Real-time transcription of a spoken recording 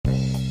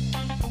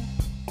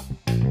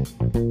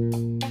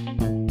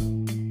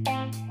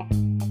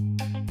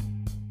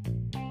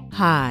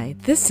Hi,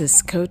 this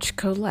is Coach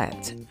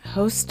Colette,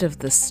 host of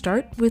the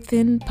Start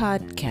Within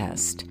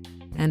podcast,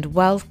 and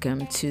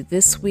welcome to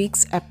this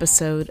week's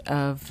episode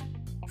of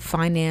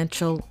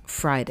Financial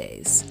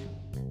Fridays.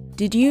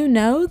 Did you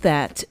know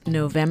that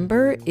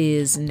November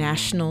is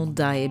National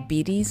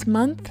Diabetes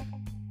Month?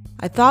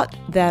 I thought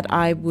that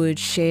I would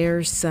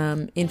share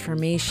some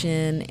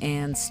information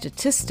and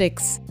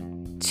statistics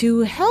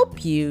to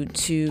help you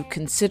to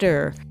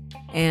consider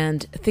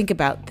and think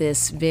about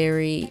this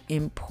very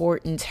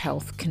important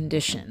health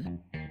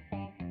condition.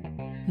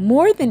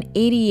 More than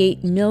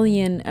 88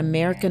 million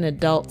American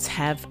adults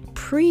have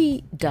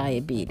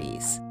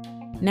pre-diabetes.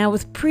 Now,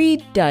 with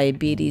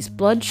pre-diabetes,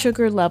 blood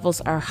sugar levels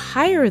are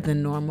higher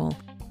than normal,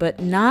 but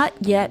not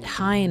yet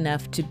high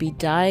enough to be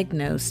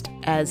diagnosed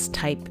as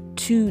type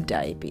 2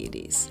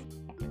 diabetes.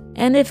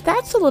 And if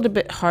that's a little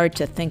bit hard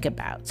to think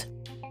about,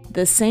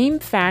 the same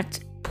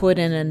fact put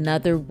in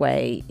another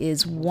way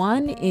is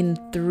 1 in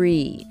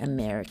 3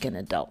 American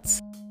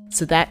adults.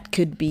 So that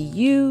could be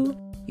you,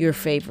 your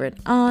favorite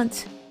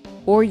aunt,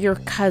 or your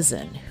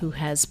cousin who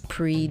has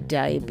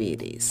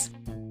pre-diabetes.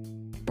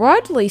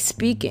 Broadly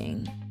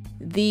speaking,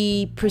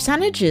 the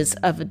percentages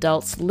of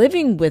adults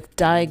living with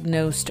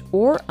diagnosed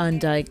or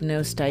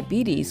undiagnosed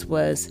diabetes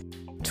was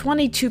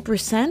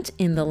 22%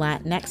 in the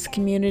Latinx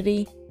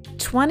community,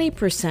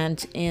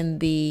 20% in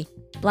the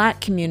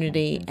Black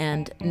community,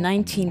 and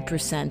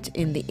 19%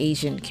 in the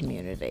Asian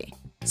community.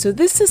 So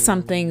this is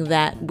something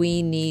that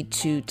we need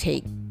to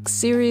take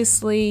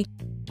seriously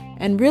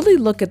and really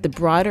look at the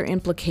broader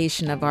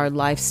implication of our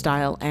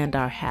lifestyle and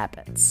our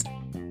habits.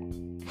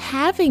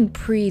 Having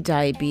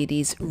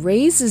pre-diabetes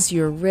raises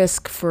your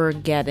risk for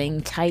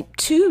getting type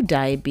 2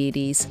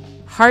 diabetes,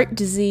 heart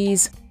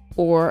disease,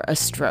 or a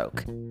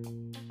stroke.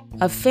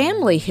 A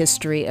family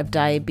history of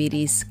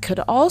diabetes could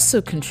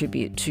also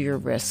contribute to your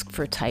risk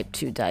for type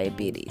 2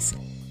 diabetes,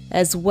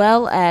 as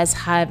well as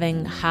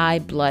having high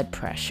blood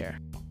pressure.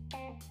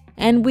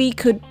 And we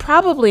could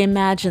probably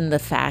imagine the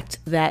fact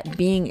that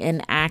being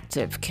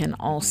inactive can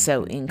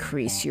also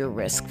increase your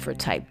risk for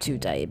type 2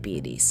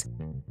 diabetes.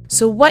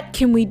 So what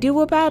can we do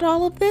about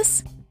all of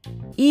this?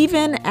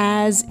 Even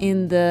as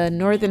in the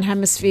Northern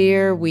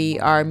Hemisphere, we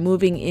are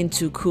moving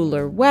into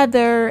cooler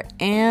weather,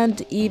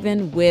 and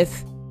even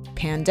with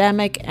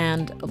pandemic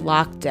and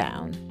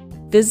lockdown,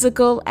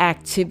 physical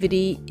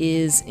activity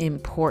is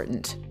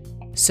important.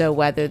 So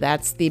whether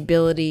that's the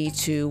ability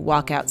to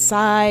walk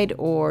outside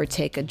or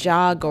take a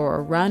jog or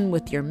a run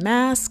with your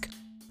mask,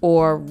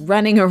 or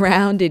running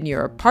around in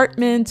your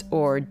apartment,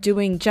 or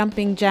doing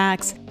jumping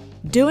jacks,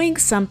 doing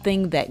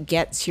something that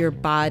gets your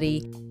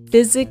body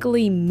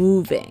physically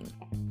moving.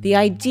 The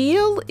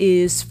ideal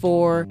is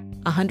for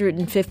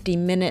 150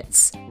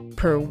 minutes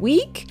per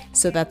week,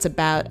 so that's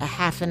about a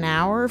half an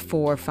hour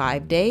for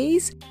 5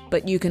 days,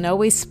 but you can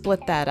always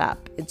split that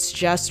up. It's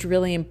just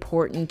really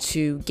important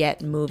to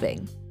get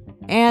moving.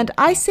 And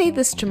I say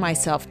this to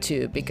myself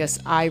too, because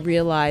I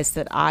realize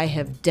that I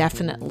have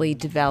definitely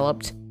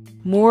developed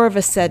more of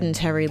a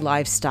sedentary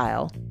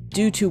lifestyle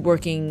due to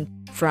working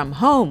from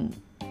home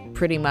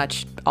pretty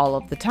much all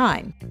of the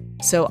time.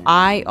 So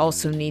I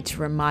also need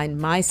to remind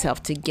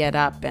myself to get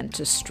up and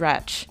to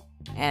stretch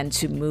and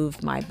to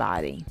move my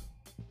body.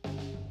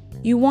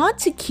 You want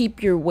to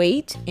keep your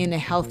weight in a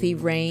healthy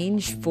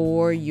range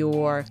for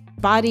your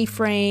body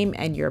frame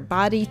and your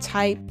body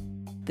type.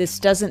 This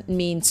doesn't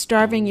mean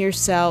starving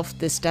yourself.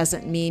 This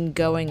doesn't mean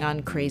going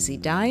on crazy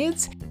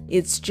diets.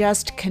 It's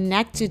just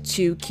connected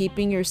to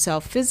keeping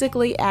yourself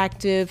physically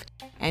active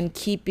and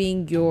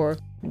keeping your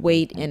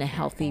weight in a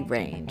healthy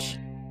range.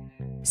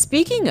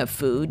 Speaking of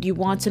food, you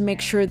want to make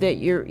sure that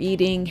you're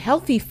eating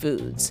healthy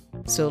foods.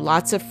 So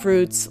lots of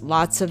fruits,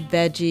 lots of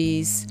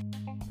veggies,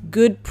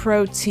 good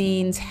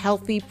proteins,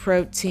 healthy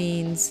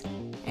proteins,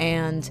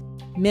 and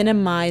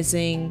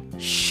minimizing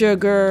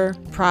sugar,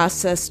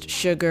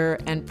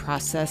 and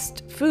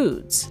processed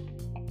foods.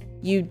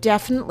 You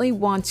definitely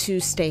want to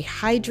stay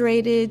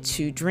hydrated,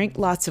 to drink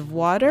lots of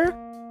water,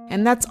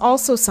 and that's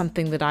also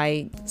something that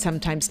I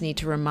sometimes need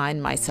to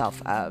remind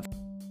myself of.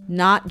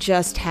 Not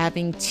just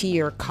having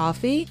tea or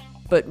coffee,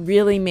 but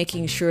really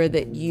making sure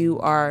that you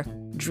are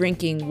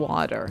drinking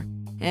water.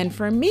 And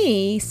for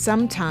me,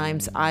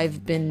 sometimes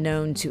I've been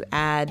known to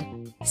add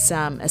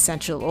some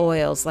essential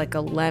oils like a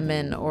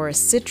lemon or a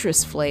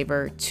citrus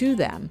flavor to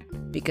them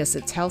because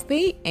it's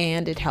healthy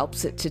and it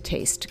helps it to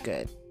taste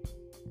good.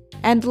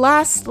 And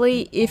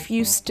lastly, if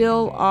you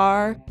still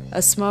are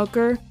a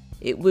smoker,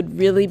 it would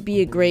really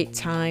be a great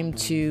time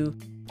to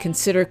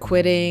consider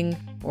quitting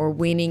or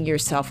weaning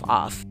yourself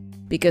off,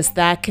 because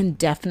that can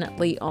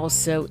definitely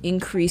also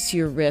increase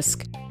your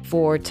risk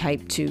for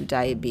type 2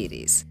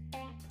 diabetes.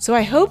 So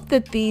I hope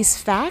that these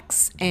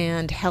facts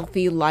and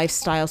healthy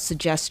lifestyle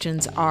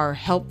suggestions are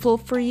helpful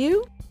for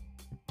you.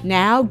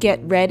 Now get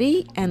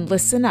ready and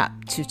listen up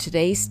to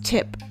today's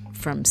tip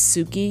from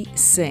Suki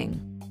Singh.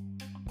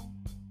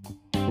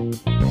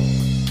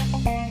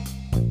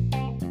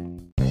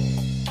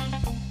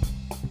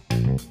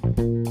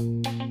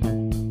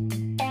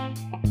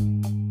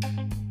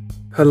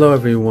 Hello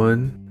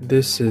everyone,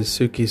 this is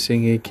Suki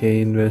Singh aka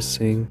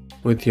Investing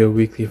with your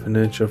weekly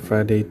Financial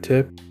Friday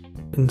tip.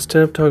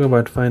 Instead of talking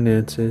about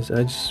finances,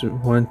 I just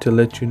want to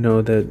let you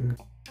know that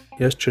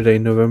yesterday,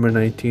 November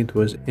 19th,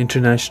 was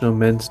International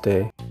Men's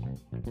Day.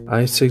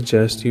 I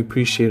suggest you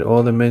appreciate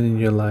all the men in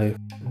your life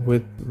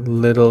with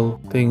little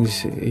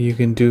things you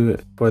can do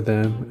for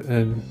them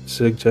and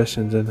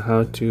suggestions on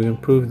how to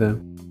improve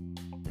them,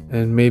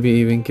 and maybe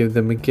even give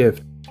them a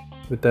gift.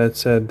 With that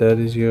said, that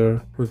is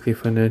your weekly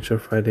Financial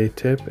Friday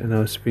tip, and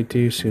I'll speak to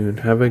you soon.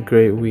 Have a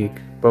great week.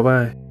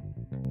 Bye-bye.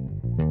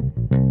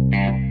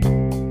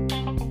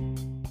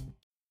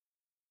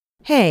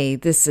 Hey,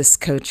 this is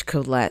Coach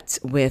Colette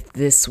with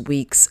this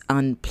week's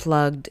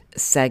Unplugged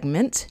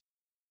segment.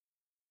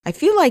 I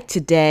feel like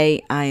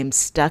today I am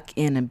stuck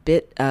in a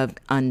bit of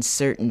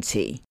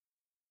uncertainty.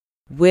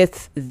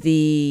 With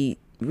the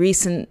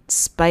recent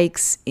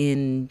spikes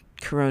in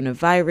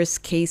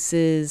coronavirus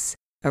cases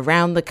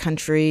around the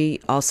country,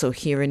 also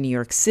here in New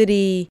York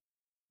City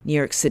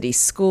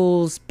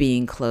schools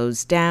being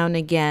closed down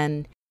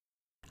again,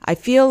 I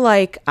feel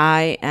like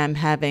I am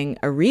having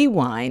a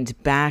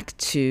rewind back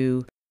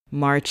to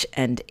March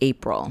and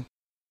April.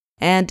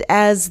 And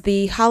as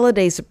the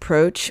holidays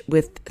approach,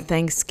 with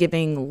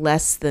Thanksgiving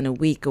less than a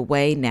week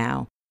away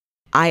now,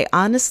 I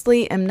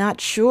honestly am not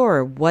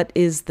sure what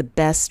is the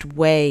best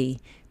way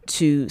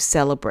to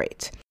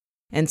celebrate.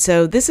 And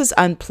so this is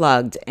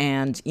Unplugged.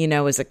 And,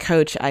 as a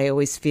coach, I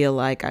always feel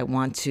like I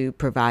want to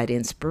provide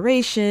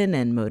inspiration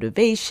and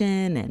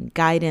motivation and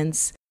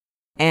guidance.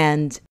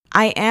 And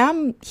I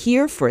am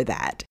here for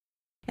that.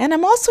 And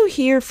I'm also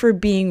here for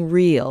being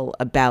real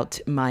about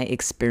my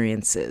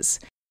experiences.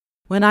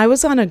 When I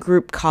was on a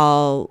group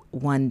call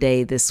one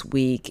day this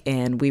week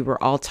and we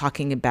were all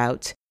talking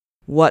about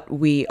what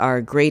we are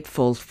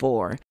grateful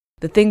for,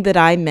 the thing that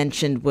I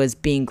mentioned was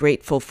being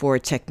grateful for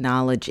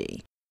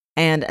technology.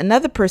 And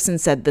another person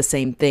said the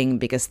same thing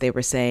because they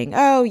were saying,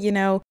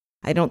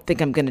 I don't think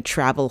I'm going to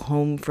travel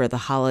home for the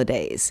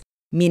holidays,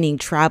 meaning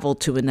travel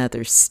to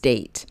another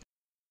state.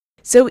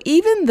 So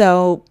even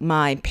though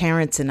my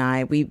parents and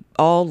I, we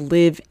all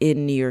live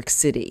in New York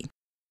City,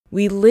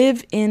 we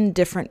live in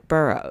different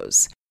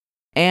boroughs.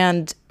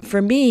 And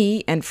for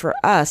me and for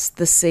us,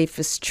 the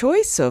safest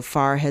choice so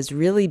far has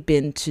really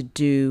been to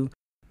do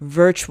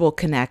virtual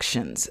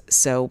connections.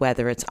 So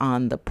whether it's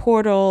on the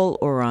portal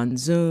or on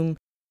Zoom,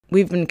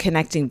 we've been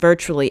connecting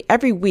virtually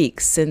every week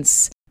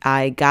since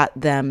I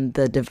got them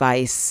the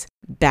device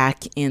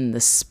back in the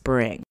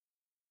spring.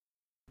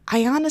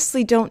 I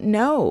honestly don't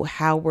know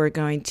how we're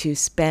going to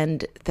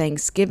spend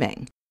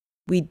Thanksgiving.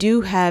 We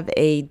do have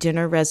a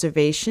dinner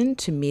reservation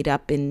to meet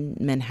up in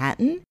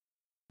Manhattan,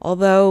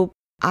 although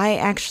I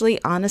actually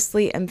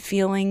honestly am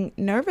feeling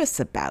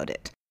nervous about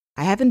it.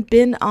 I haven't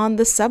been on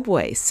the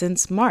subway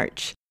since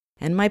March,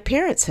 and my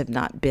parents have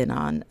not been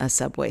on a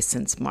subway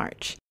since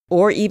March,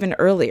 or even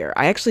earlier.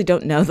 I actually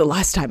don't know the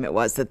last time it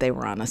was that they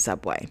were on a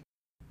subway.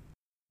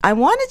 I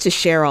wanted to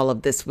share all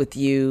of this with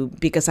you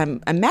because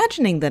I'm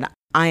imagining that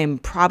I am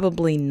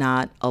probably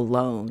not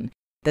alone,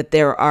 that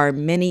there are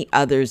many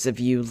others of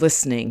you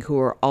listening who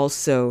are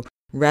also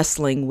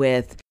wrestling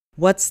with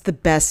what's the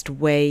best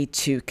way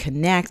to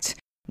connect.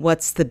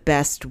 What's the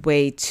best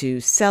way to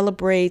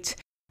celebrate?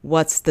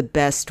 What's the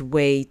best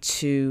way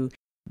to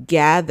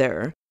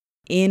gather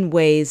in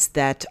ways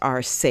that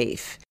are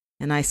safe?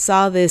 And I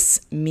saw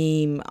this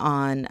meme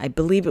on, I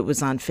believe it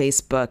was on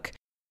Facebook,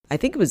 I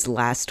think it was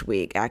last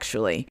week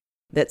actually,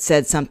 that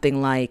said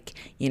something like,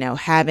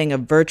 having a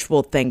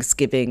virtual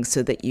Thanksgiving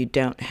so that you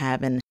don't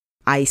have an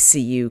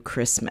ICU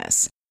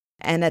Christmas.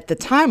 And at the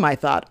time I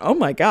thought, oh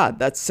my God,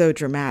 that's so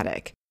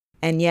dramatic.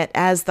 And yet,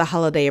 as the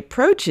holiday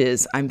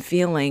approaches, I'm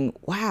feeling,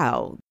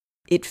 wow,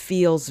 it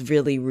feels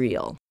really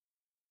real.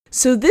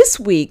 So this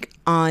week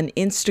on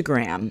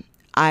Instagram,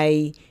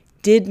 I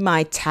did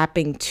my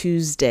Tapping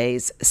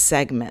Tuesdays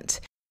segment.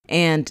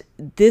 And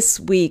this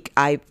week,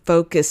 I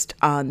focused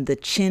on the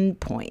chin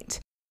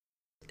point.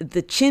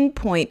 The chin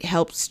point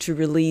helps to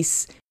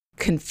release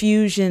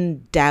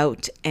confusion,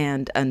 doubt,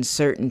 and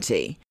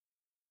uncertainty.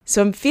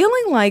 So I'm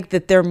feeling like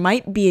that there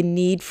might be a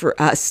need for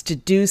us to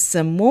do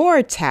some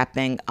more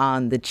tapping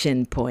on the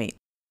chin point.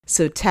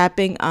 So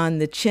tapping on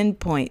the chin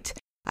point,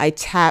 I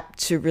tap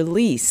to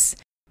release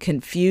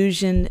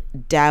confusion,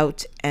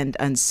 doubt, and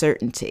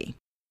uncertainty.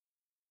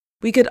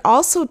 We could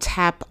also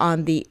tap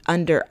on the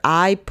under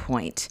eye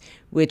point,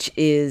 which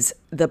is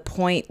the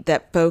point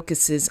that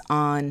focuses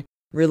on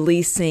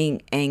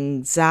releasing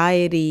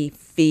anxiety,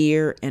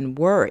 fear, and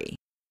worry.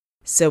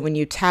 So when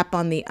you tap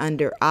on the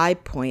under eye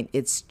point,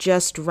 it's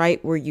just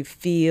right where you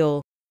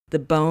feel the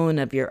bone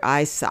of your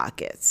eye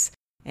sockets,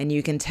 and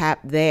you can tap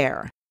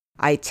there.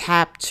 I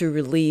tap to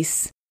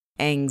release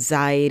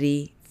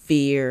anxiety,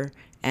 fear,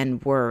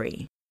 and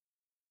worry.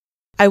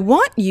 I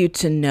want you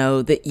to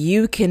know that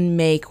you can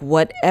make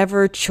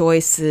whatever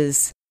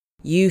choices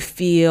you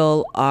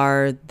feel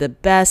are the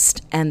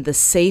best and the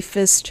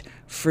safest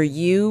for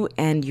you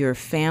and your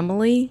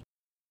family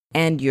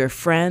and your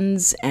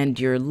friends and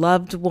your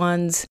loved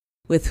ones,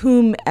 with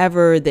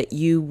whomever that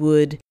you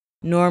would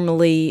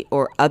normally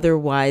or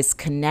otherwise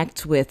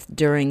connect with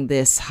during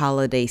this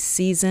holiday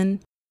season.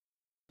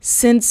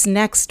 Since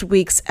next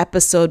week's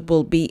episode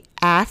will be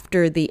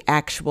after the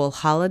actual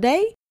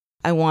holiday,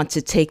 I want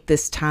to take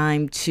this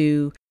time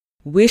to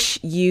wish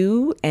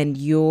you and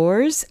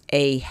yours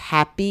a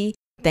happy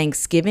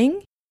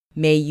Thanksgiving.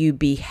 May you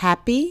be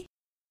happy.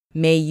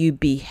 May you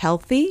be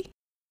healthy.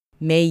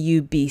 May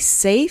you be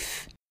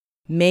safe.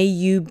 May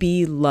you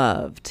be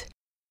loved.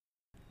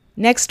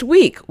 Next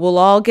week, we'll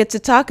all get to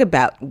talk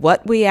about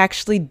what we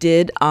actually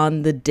did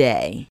on the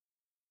day.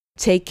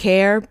 Take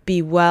care,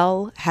 be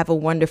well, have a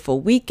wonderful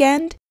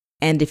weekend,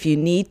 and if you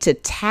need to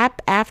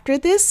tap after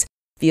this,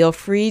 feel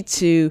free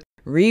to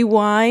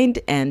rewind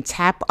and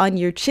tap on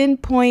your chin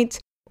point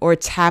or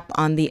tap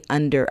on the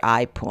under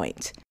eye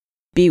point.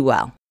 Be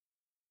well.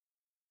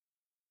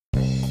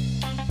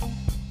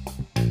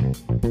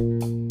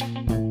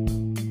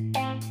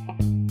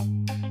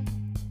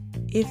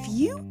 If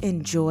you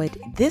enjoyed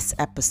this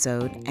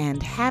episode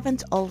and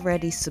haven't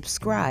already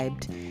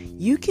subscribed,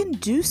 you can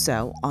do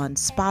so on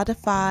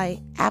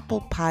Spotify,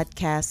 Apple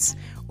Podcasts,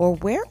 or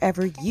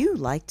wherever you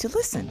like to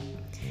listen.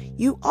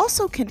 You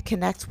also can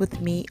connect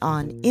with me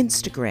on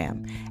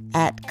Instagram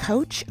at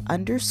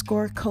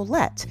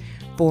Coach_Colette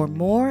for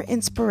more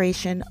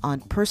inspiration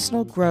on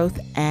personal growth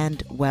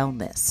and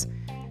wellness.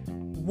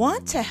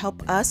 Want to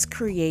help us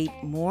create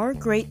more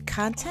great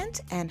content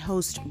and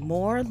host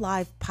more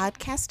live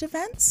podcast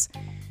events?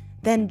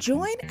 Then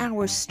join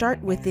our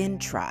Start Within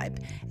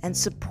tribe and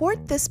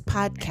support this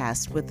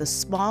podcast with a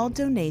small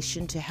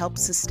donation to help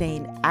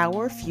sustain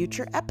our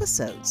future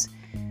episodes.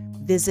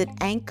 Visit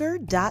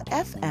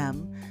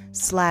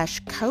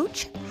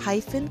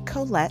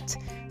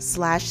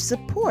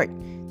anchor.fm/coach-colette/support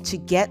to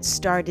get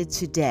started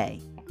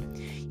today.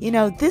 You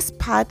know, this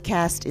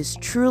podcast is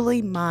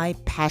truly my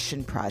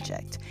passion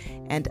project,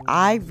 and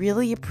I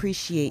really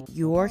appreciate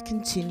your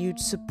continued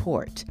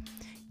support.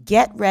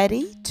 Get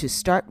ready to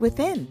start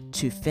within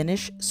to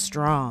finish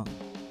strong.